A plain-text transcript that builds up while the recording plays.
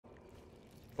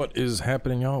What is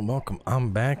happening, y'all? Welcome.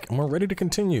 I'm back and we're ready to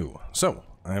continue. So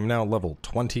I am now level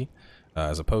 20.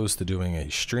 As opposed to doing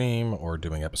a stream or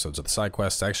doing episodes of the side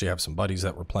quests, I actually have some buddies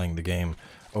that were playing the game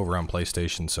over on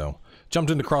PlayStation, so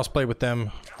jumped into crossplay with them,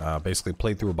 basically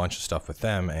played through a bunch of stuff with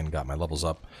them and got my levels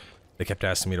up. They kept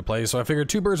asking me to play, so I figured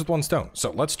two birds with one stone. So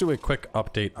let's do a quick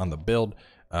update on the build.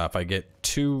 If I get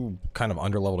too kind of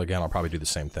underleveled again, I'll probably do the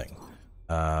same thing.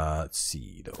 Let's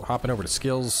see, though. Hopping over to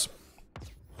skills.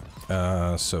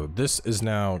 So this is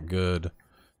now good.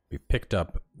 We picked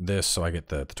up this, so I get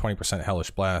the 20%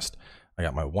 Hellish Blast. I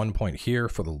got my 1 point here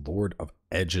for the Lord of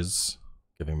Edges,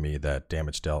 giving me that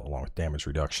damage dealt along with damage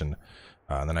reduction.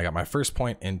 And then I got my first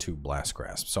point into Blast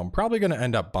Grasp. So I'm probably going to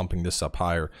end up bumping this up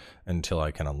higher until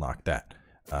I can unlock that.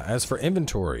 As for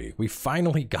inventory, we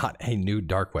finally got a new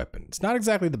dark weapon. It's not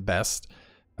exactly the best.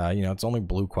 You know, it's only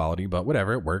blue quality, but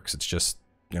whatever, it works. It's just,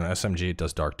 you know, SMG, it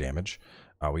does dark damage.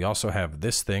 We also have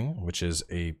this thing, which is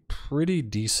a pretty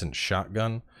decent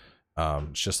shotgun.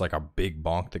 It's just like a big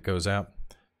bonk that goes out.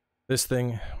 This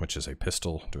thing, which is a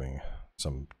pistol, doing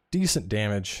some decent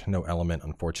damage. No element,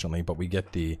 unfortunately, but we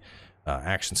get the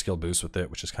action skill boost with it,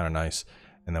 which is kind of nice.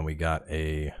 And then we got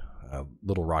a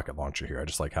little rocket launcher here. I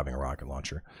just like having a rocket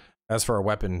launcher. As for our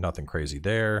weapon, nothing crazy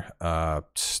there.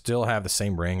 Still have the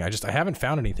same ring. I haven't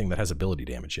found anything that has ability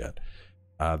damage yet.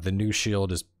 The new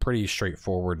shield is pretty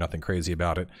straightforward, nothing crazy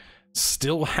about it.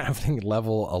 Still having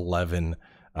level 11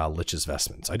 Lich's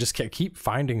Vestments. I just keep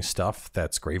finding stuff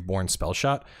that's Graveborn spell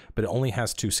shot, but it only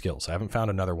has 2 skills. I haven't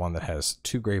found another one that has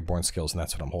 2 Graveborn skills, and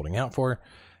that's what I'm holding out for.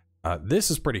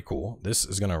 This is pretty cool. This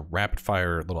is going to rapid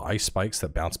fire little ice spikes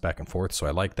that bounce back and forth, so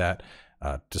I like that.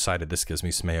 Decided this gives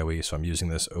me some AoE, so I'm using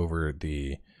this over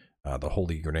the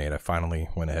Holy Grenade. I finally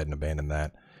went ahead and abandoned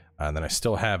that. And then I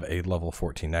still have a level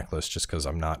 14 necklace just because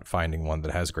I'm not finding one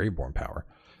that has Graveborn power.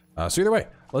 So either way,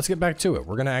 let's get back to it.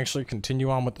 We're going to actually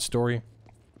continue on with the story.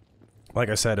 Like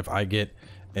I said, if I get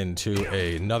into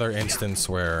another instance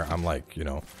where I'm like, you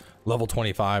know, level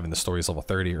 25 and the story's level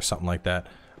 30 or something like that,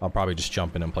 I'll probably just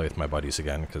jump in and play with my buddies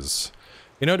again because,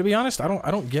 you know, to be honest, I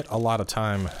don't get a lot of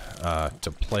time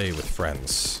to play with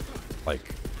friends,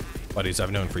 like buddies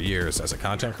I've known for years as a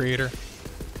content creator.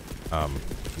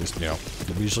 Just, you know,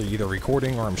 I'm usually either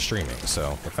recording or I'm streaming,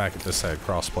 so the fact that this had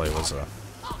crossplay was a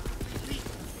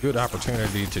good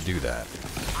opportunity to do that.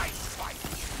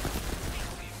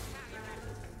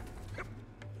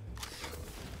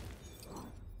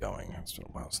 Going. It's been a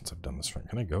while since I've done this.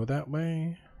 Can I go that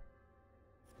way?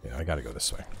 Yeah, I gotta go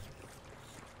this way.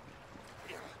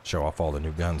 Show off all the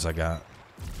new guns I got.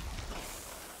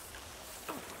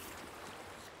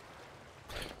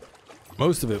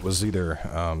 Most of it was either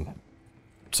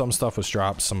some stuff was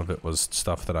dropped, some of it was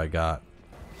stuff that I got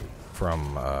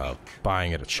from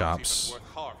buying it at shops,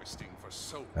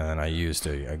 and then I used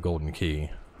a golden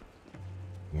key.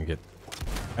 Didn't get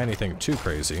anything too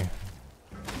crazy.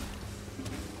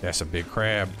 That's a big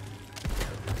crab.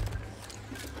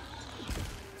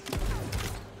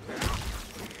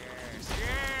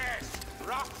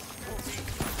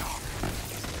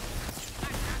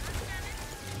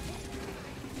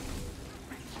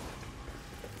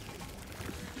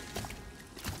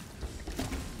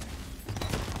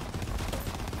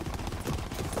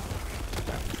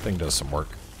 Thing does some work.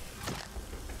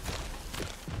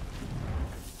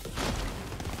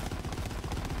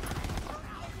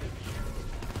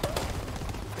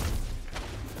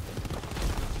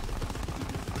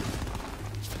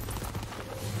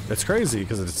 It's crazy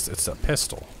because it's a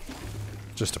pistol.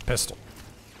 Just a pistol.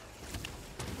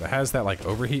 It has that like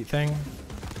overheat thing.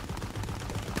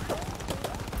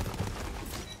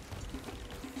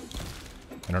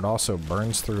 And it also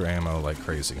burns through ammo like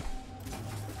crazy.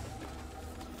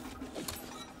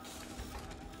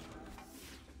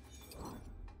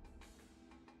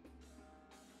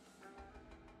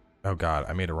 Oh god,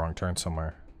 I made a wrong turn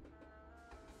somewhere.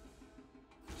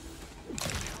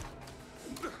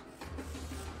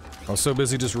 I was so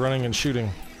busy just running and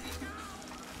shooting.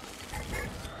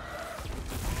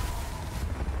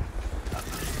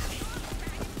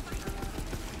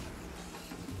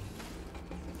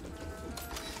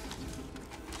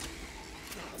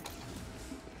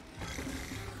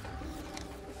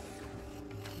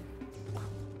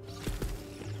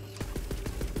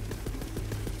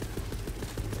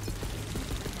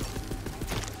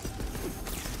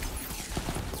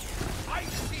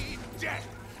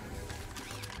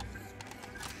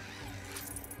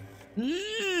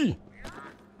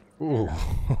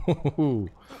 Ooh.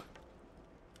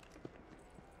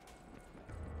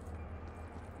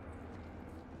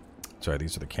 Sorry,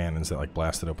 these are the cannons that like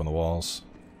blasted open the walls.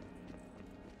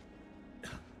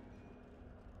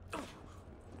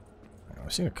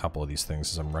 I've seen a couple of these things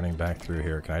as I'm running back through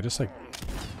here. Can I just, like...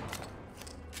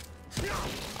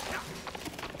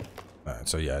 Alright,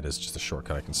 so yeah, it is just a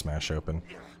shortcut I can smash open.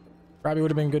 Probably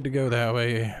would have been good to go that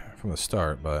way from the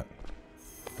start, but...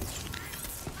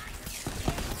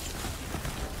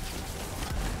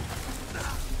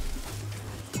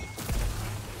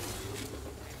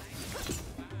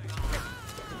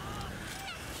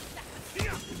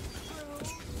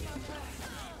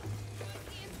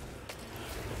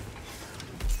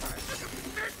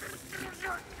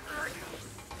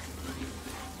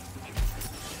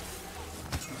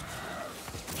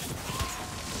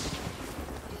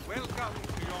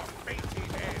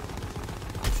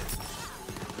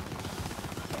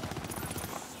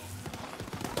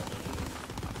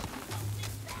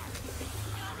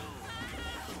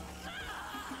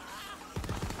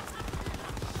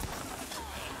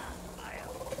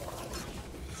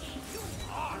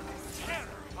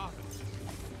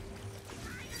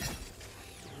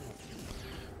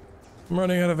 I'm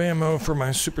running out of ammo for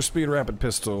my super speed rapid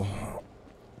pistol.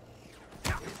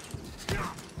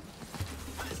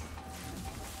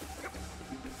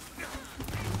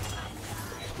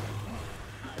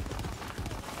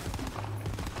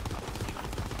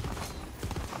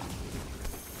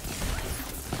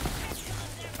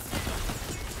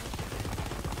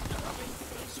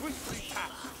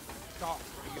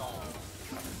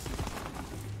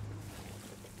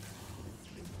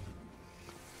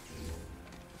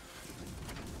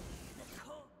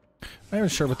 I'm not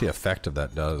even sure what the effect of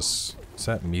that does. Does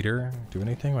that meter do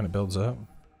anything when it builds up?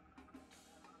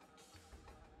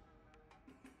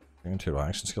 Guaranteed while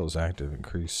action skill is active,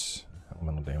 increase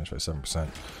elemental damage by 7%.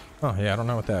 Oh yeah, I don't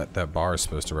know what that bar is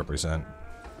supposed to represent.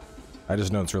 I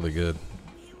just know it's really good.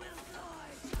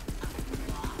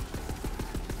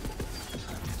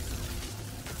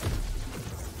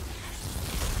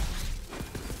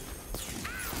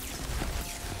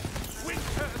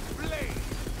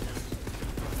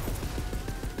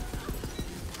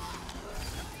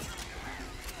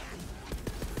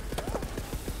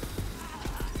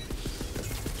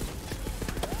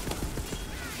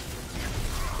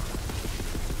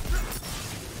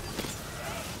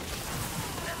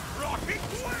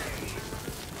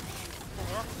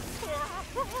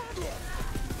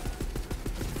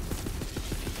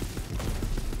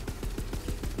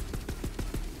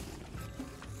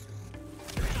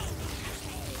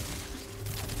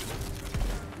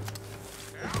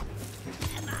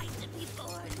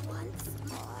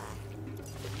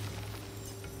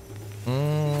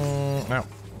 No.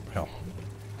 Hell.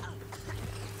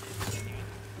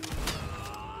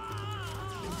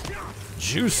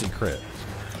 Juicy crit.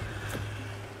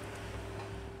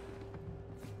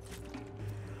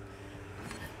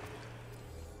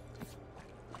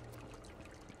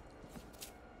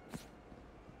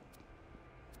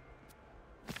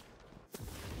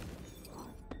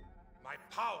 My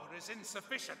power is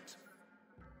insufficient.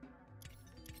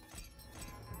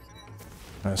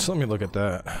 Alright, so let me look at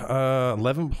that.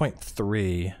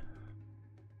 11.3.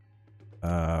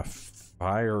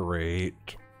 Fire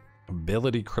rate,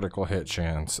 ability critical hit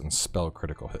chance, and spell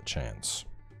critical hit chance.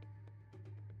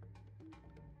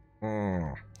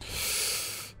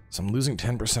 So I'm losing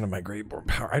 10% of my Greatborn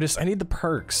power. I need the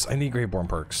perks. I need Greatborn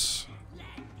perks.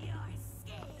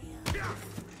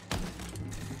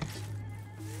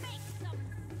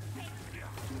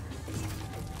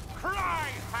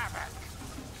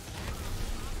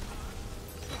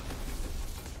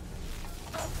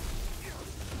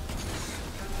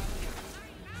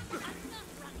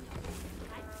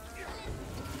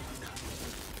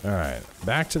 Alright,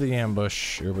 back to the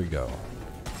ambush. Here we go.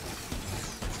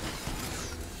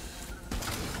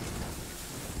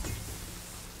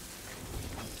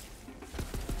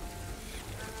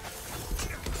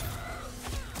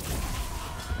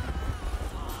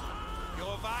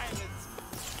 Your violence.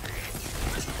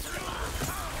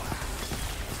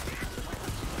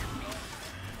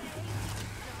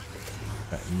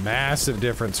 Massive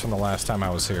difference from the last time I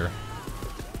was here.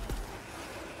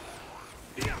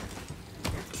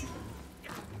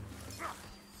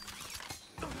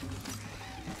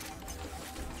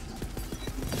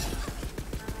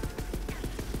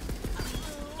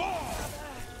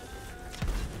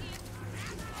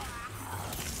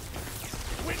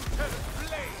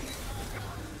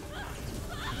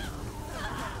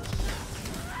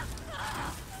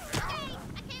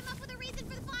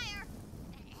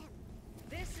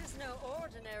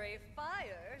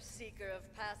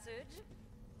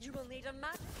 You will need a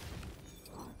magic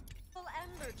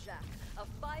Emberjack, a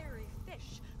fiery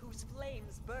fish whose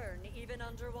flames burn even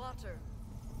underwater.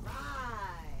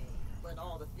 Right, but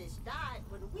all the fish died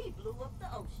when we blew up the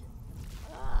ocean.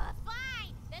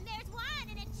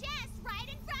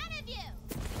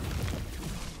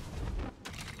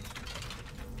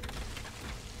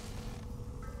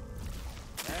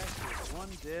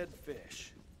 dead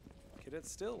fish. Could it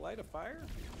still light a fire?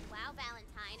 Wow,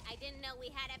 Valentine, I didn't know we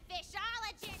had a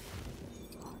fishologist!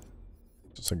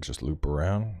 Does it just loop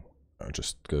around? Or it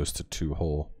just goes to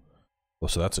 2-hole? Oh,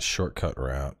 so that's a shortcut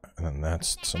route, and then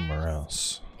that's somewhere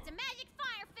else. It's a magic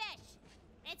fire fish!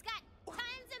 It's got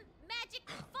tons of magic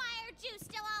fire juice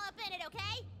still all up in it,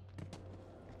 okay?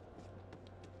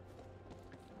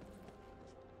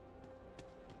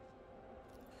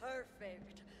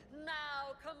 Perfect.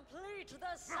 Now complete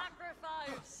the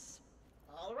sacrifice.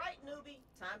 All right, newbie.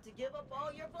 Time to give up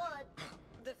all your blood.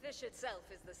 The fish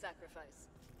itself is the sacrifice.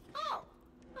 Oh.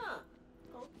 Huh.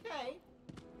 Okay.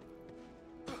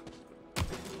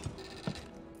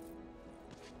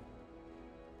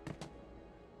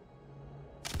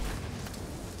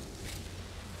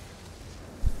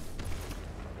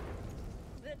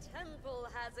 The temple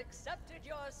has accepted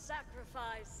your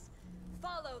sacrifice.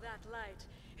 Follow that light.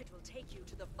 It will take you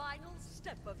to the final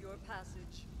step of your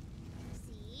passage.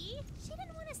 See? She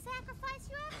didn't want to sacrifice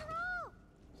you after all.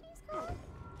 She's cool.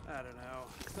 I don't know.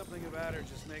 Something about her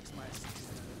just makes my...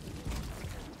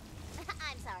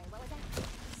 I'm sorry, what was that?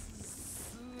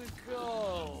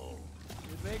 Skull.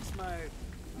 It makes my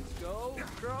skull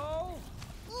crawl?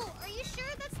 Ooh, are you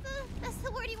sure that's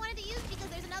the word you wanted to use? Because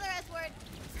there's another S word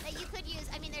that you could use.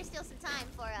 I mean, there's still some time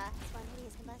for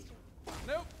spontaneous combustion.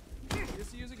 Nope.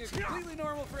 Just using a completely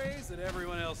normal phrase that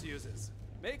everyone else uses.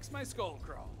 Makes my skull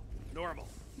crawl. Normal.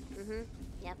 Mm-hmm.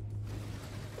 Yep.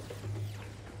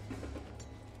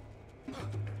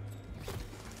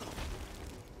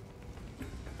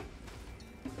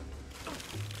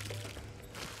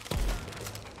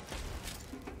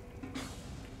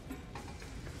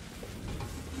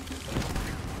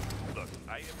 Look,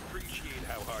 I appreciate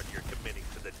how hard you're committing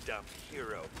to the dumb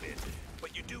hero bit,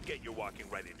 but you do get you're walking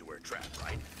right into her trap,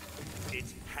 right?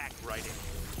 It's hacked right in.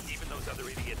 Even those other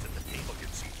idiots at the table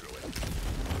can see through it.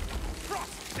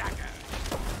 Frost dagger!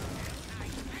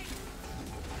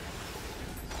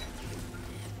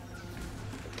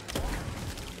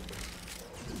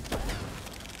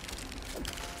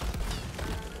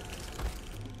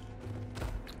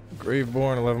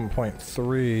 Graveborn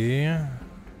 11.3.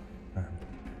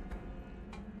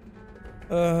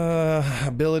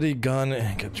 Ability, gun,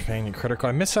 and companion critical.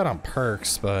 I miss out on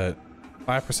perks, but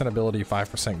 5% ability,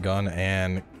 5% gun,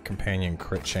 and companion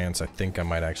crit chance. I think I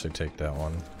might actually take that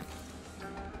one.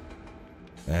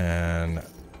 And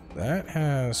that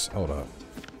has... hold up.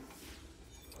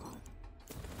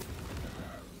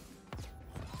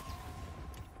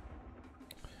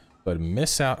 But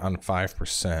miss out on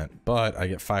 5%, but I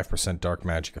get 5% dark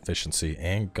magic efficiency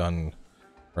and gun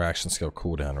reaction skill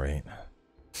cooldown rate.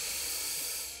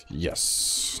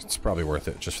 Yes, it's probably worth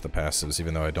it just for the passives,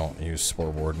 even though I don't use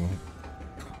foreboding.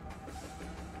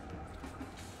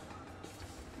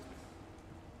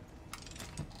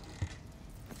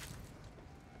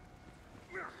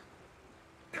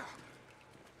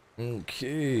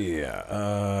 Okay,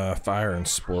 fire and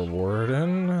spore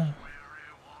warden.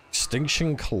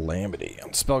 Extinction Calamity. On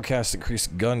spellcast,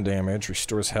 increased gun damage,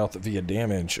 restores health via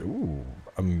damage. Ooh,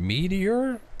 a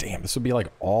meteor? Damn, this would be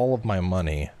like all of my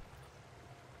money.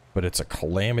 But it's a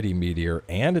Calamity meteor,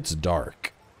 and it's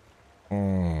dark. I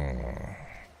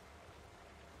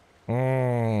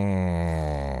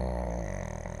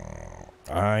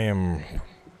am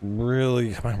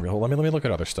really... Come on, let me look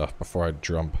at other stuff before I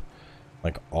dump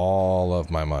like all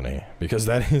of my money. Because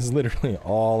that is literally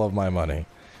all of my money.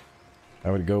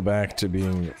 I would go back to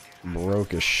being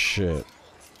broke as shit.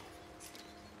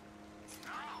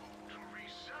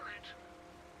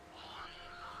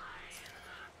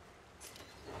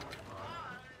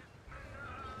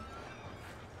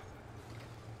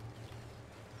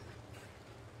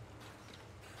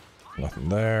 Nothing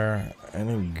there.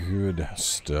 Any good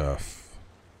stuff?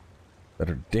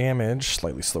 Better damage,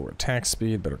 slightly slower attack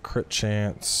speed, better crit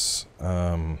chance.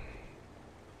 I'm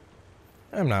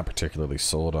not particularly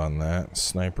sold on that.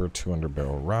 Sniper, 200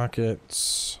 barrel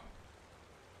rockets.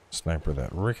 Sniper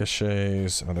that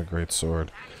ricochets. Another great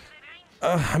sword.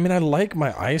 I mean, I like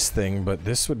my ice thing, but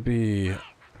this would be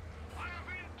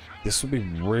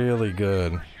really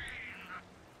good.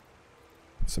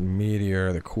 It's a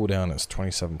meteor. The cooldown is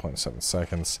 27.7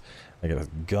 seconds. I get a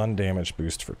gun damage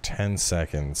boost for 10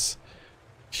 seconds.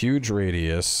 Huge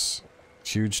radius.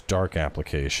 Huge dark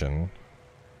application.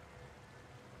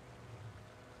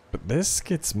 But this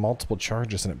gets multiple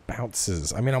charges and it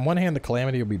bounces. I mean, on one hand, the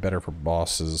Calamity would be better for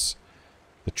bosses.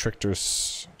 The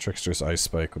Trickster's Ice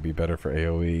Spike would be better for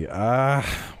AoE. I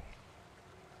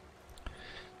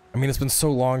mean, it's been so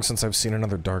long since I've seen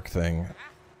another dark thing.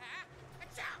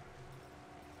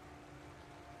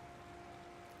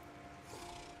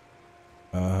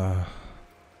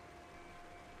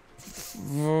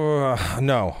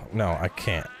 No, I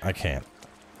can't. I can't.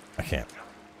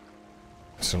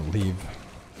 Just gonna leave.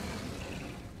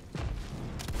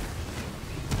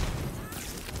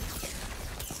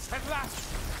 At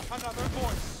last, another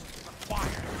voice.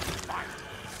 Acquired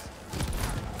violence.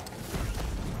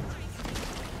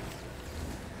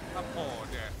 A poor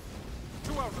death.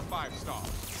 2 out of 5 stars.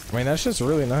 I mean, that's just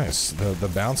really nice.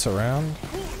 The bounce around.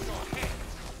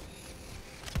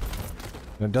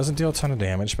 And it doesn't deal a ton of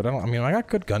damage, but I mean, I got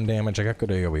good gun damage. I got good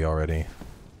AoE already.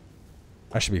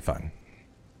 I should be fine.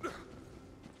 And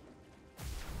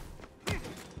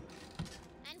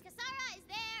Kasara is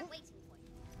there waiting for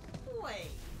you.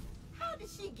 Wait, how did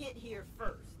she get here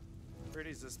first?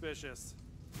 Pretty suspicious.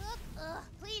 Look,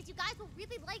 please, you guys will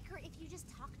really like her if you just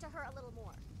talk to her a little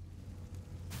more.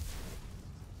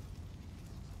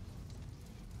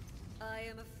 I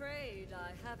am afraid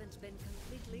I haven't been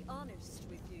completely honest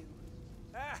with you.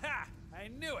 Aha! I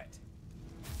knew it!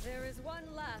 There is one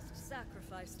last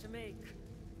sacrifice to make.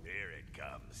 Here it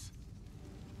comes.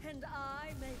 And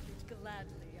I make it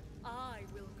gladly. I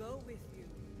will go with you.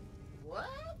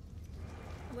 What?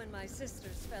 When my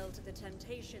sisters fell to the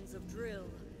temptations of drill,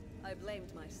 I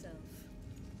blamed myself.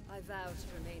 I vowed to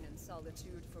remain in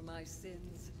solitude for my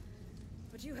sins.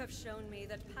 But you have shown me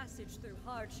that passage through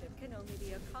hardship can only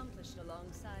be accomplished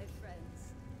alongside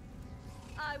friends.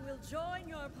 I will join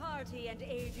your party and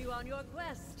aid you on your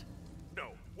quest.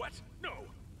 No, what? No!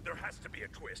 There has to be a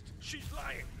twist. She's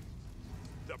lying.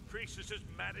 The priestess's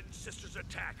maddened sister's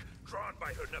attack, drawn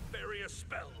by her nefarious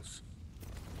spells.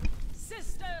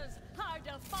 Sisters, I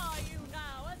defy you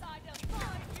now as I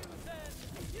defied you then.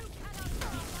 You cannot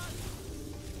stop us.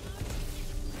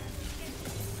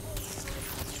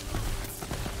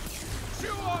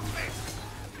 Chew on this!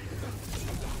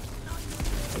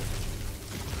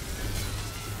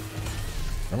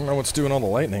 I don't know what's doing all the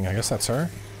lightning. I guess that's her.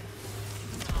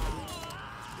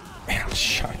 Man, the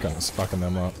shotgun is fucking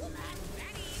them up.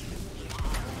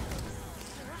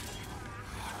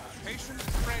 Patient,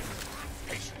 friend,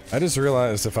 patient. I just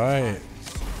realized if I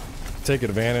take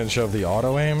advantage of the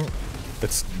auto aim,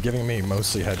 it's giving me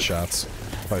mostly headshots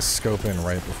if I scope in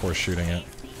right before shooting it.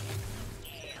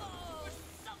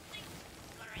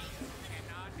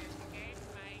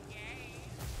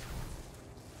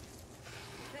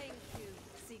 Thank you,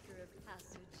 Seeker of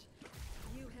Passage.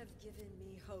 You have given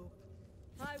me hope.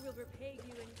 I will repay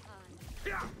you in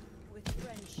kind. With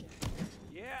friendship.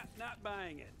 Yeah, not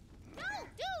buying it. No,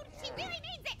 dude, she really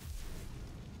means it.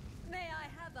 May I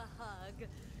have a hug?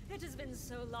 It has been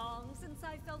so long since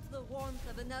I felt the warmth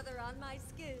of another on my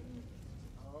skin.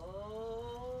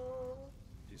 Oh,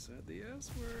 She said the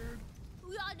S word.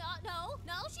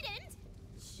 No, she didn't.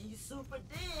 she super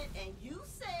did, and you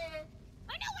said.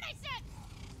 I know what I said.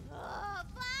 Oh,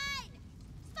 fine.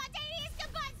 Spontaneous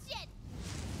combustion.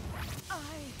 I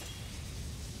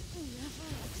never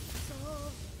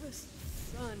saw the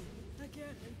sun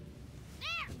again.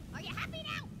 There. Are you happy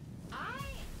now?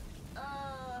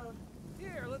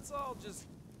 Here, let's all just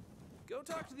go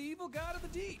talk to the evil god of the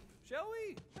deep, shall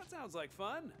we? That sounds like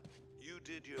fun. You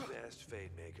did your best,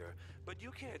 Fate Maker, but you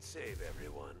can't save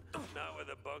everyone. Not with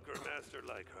a bunker master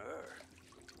like her.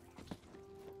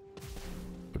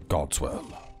 Godswell.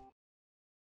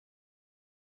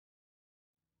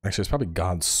 Actually, it's probably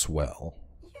Godswell.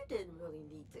 You didn't really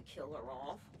need to kill her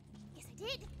off. Yes, I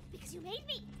did. Because you made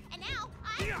me. And now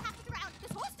I have to drown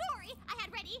this whole story I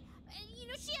had ready. You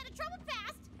know, she had a troubled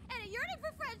past, and a yearning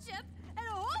for friendship, and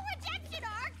a whole redemption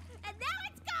arc, and now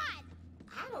it's gone.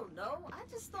 I don't know. I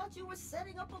just thought you were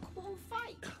setting up a cool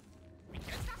fight.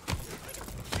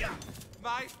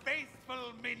 My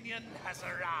faithful minion has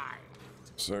arrived.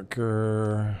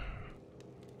 Berserker.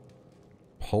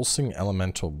 Pulsing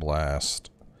Elemental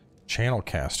Blast. Channel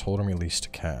cast. Hold and release to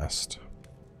cast.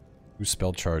 Whose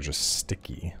spell charge is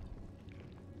sticky.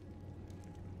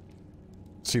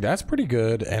 See, that's pretty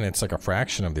good, and it's like a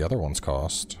fraction of the other one's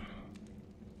cost.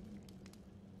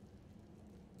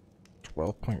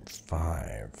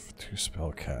 12.5. 2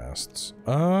 spell casts.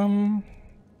 I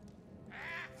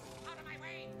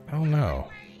don't know.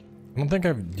 I don't think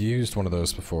I've used one of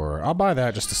those before. I'll buy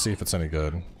that just to see if it's any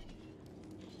good.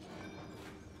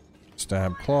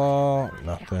 Stab claw,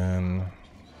 nothing.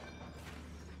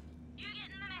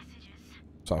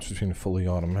 Swaps between fully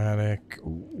automatic.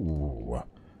 Ooh.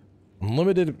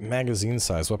 Unlimited magazine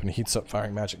size. Weapon heats up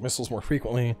firing magic missiles more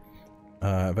frequently.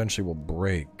 Eventually will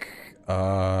break.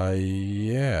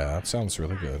 Yeah, that sounds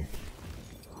really good.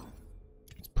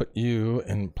 Let's put you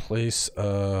in place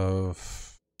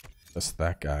of just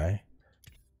that guy,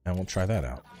 and we'll try that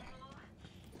out.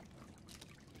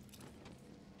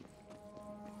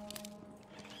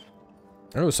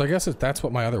 Oh, so I guess that's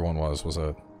what my other one was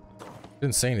a...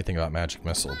 Didn't say anything about magic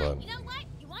missile, but... You know what?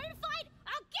 You wanted a fight?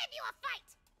 I'll give you a fight!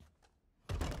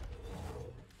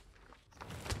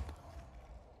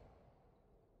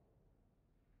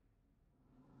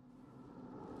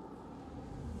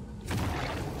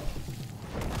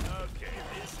 Okay,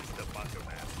 this is the Bunker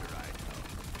Master I know.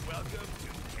 Welcome to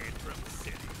Tantrum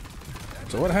City.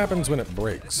 So what happens when it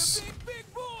breaks? Big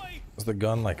boy! Is the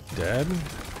gun, like, dead?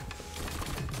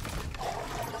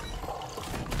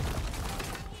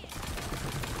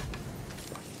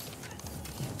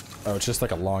 Oh, it's just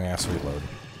like a long-ass reload.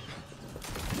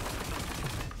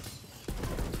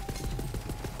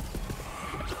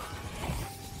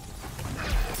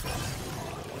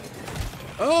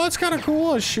 Oh, it's kind of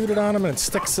cool. I shoot it on him and it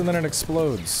sticks and then it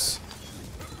explodes.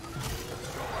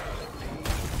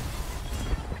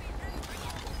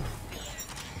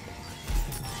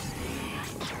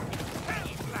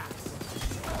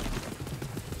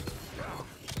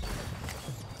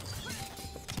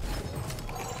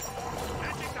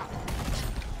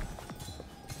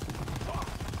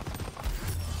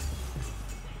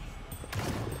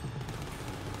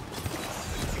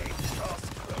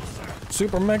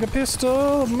 Super mega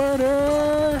pistol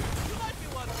murder! You might be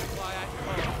wondering why I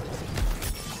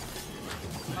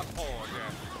A 4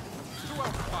 death. 2 out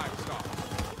of 5 stars.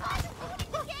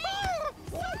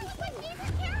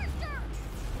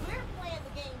 We're playing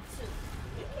the game too.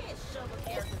 You can't shove a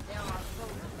character down our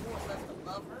throat and force us to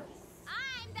love her.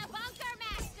 I'm the Bunker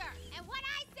Master, and when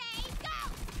I say go!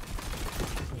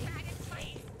 God, it's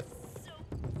so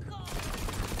cold.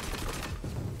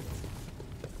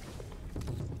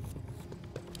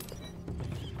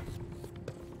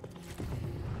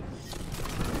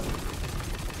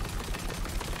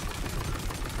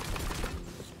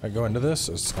 I go into this,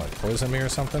 it's gonna poison me or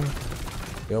something.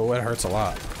 Yo, it hurts a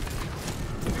lot.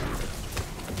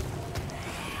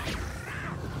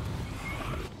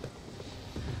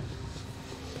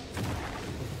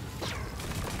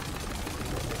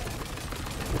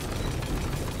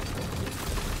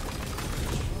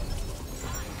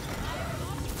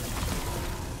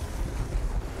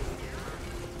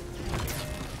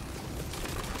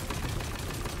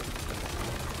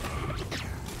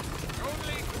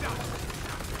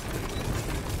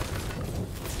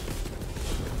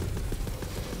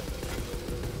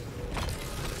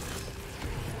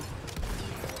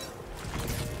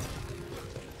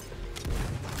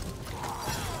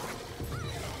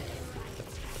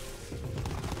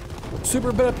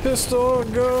 Super bet pistol,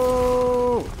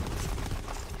 go!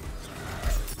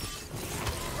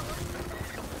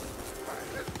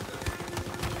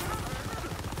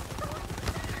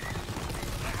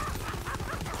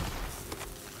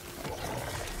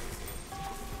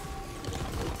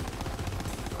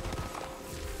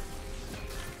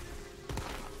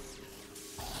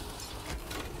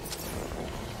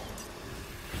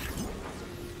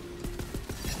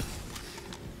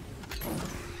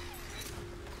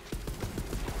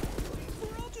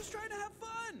 We're all just trying to have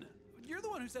fun. You're the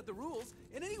one who said the rules.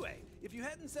 And anyway, if you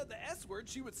hadn't said the S word,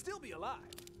 she would still be alive.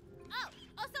 Oh,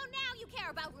 so now you care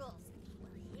about rules. Well,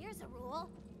 here's a rule.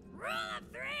 Rule of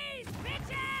threes,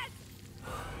 bitches!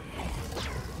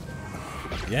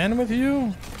 Again with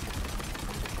you?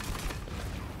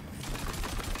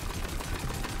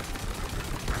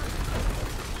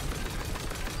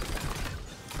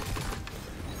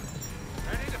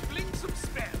 Ready to fling some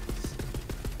spells.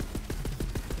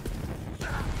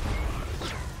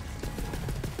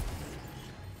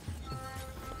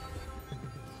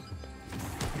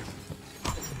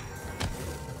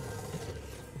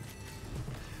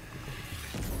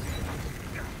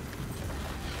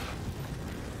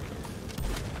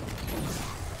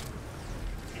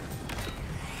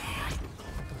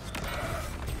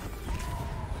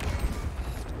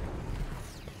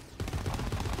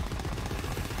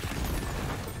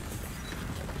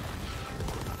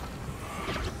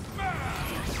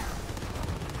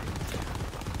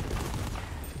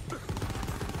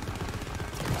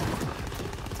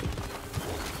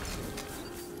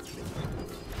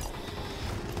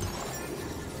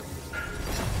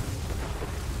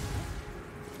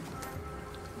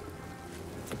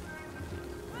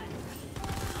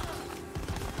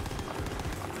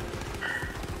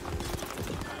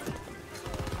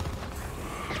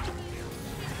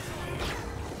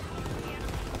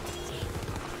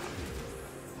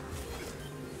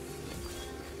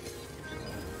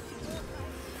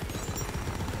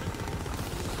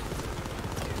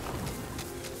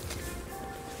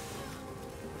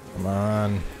 Come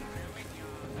on.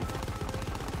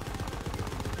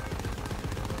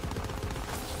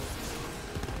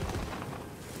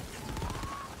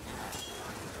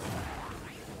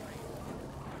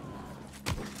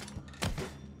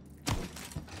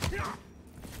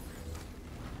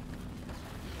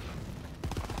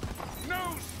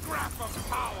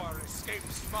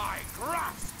 escapes my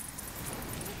grasp!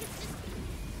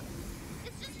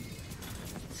 It's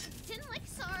just didn't like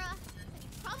Sara,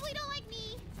 probably don't like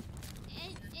me,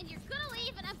 and you're gonna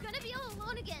leave and I'm gonna be all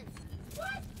alone again.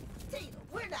 What? Tina,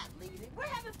 we're not leaving. We're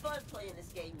having fun playing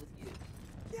this game with you.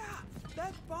 Yeah,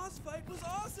 that boss fight was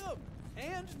awesome!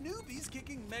 And newbies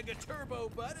kicking mega turbo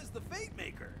butt as the Fate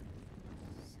Maker.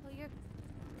 So you're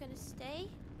gonna stay?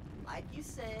 Like you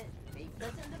said, fate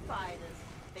doesn't divide us.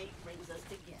 Fate brings us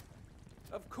together.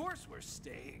 Of course we're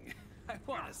staying. I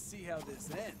want to see how this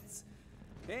ends.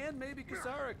 And maybe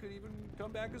Kasara could even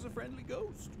come back as a friendly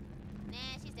ghost. Nah,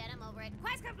 she's dead. I'm over it.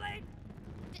 Quest complete!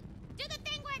 Do the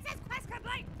thing where it says quest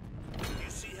complete! You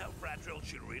see how fragile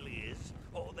she really is?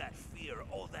 All that fear,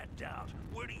 all that doubt.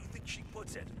 Where do you think she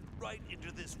puts it? Right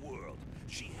into this world.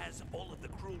 She has all of the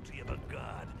cruelty of a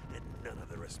god and none of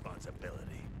the responsibility.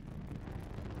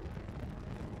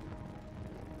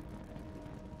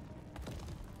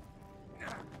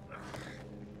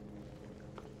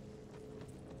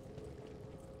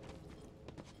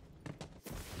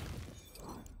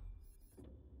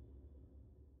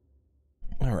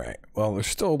 Alright, well, there's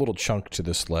still a little chunk to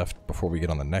this left before we get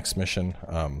on the next mission.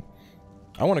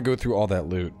 I want to go through all that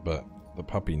loot, but the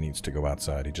puppy needs to go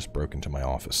outside. He just broke into my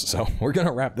office. So we're going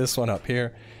to wrap this one up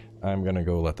here. I'm going to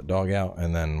go let the dog out,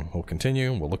 and then we'll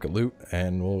continue. We'll look at loot,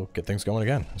 and we'll get things going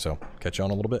again. So catch you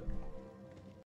on a little bit.